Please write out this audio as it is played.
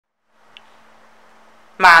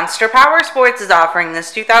Monster Powersports is offering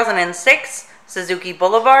this 2006 Suzuki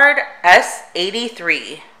Boulevard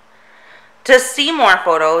S83. To see more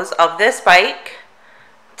photos of this bike,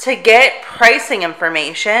 to get pricing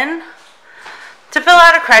information, to fill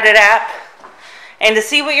out a credit app, and to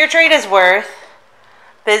see what your trade is worth,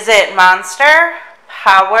 visit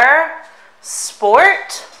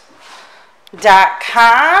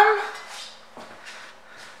monsterpowersport.com.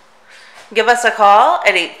 Give us a call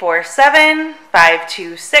at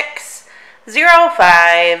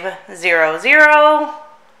 847-526-0500.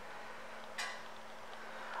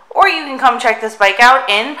 Or you can come check this bike out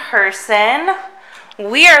in person.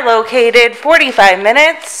 We are located 45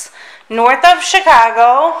 minutes north of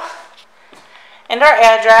Chicago. And our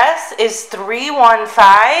address is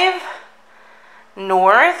 315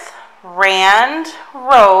 North Rand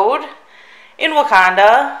Road in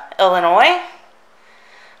Wauconda, Illinois.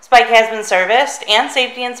 This bike has been serviced and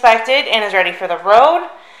safety inspected and is ready for the road.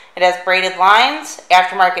 It has braided lines,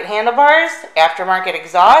 aftermarket handlebars, aftermarket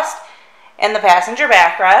exhaust, and the passenger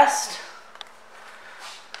backrest.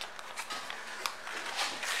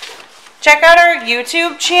 Check out our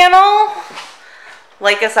YouTube channel.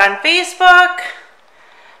 Like us on Facebook.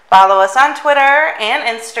 Follow us on Twitter and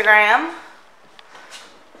Instagram.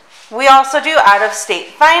 We also do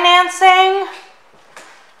out-of-state financing.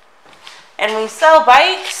 And we sell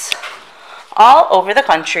bikes all over the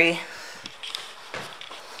country.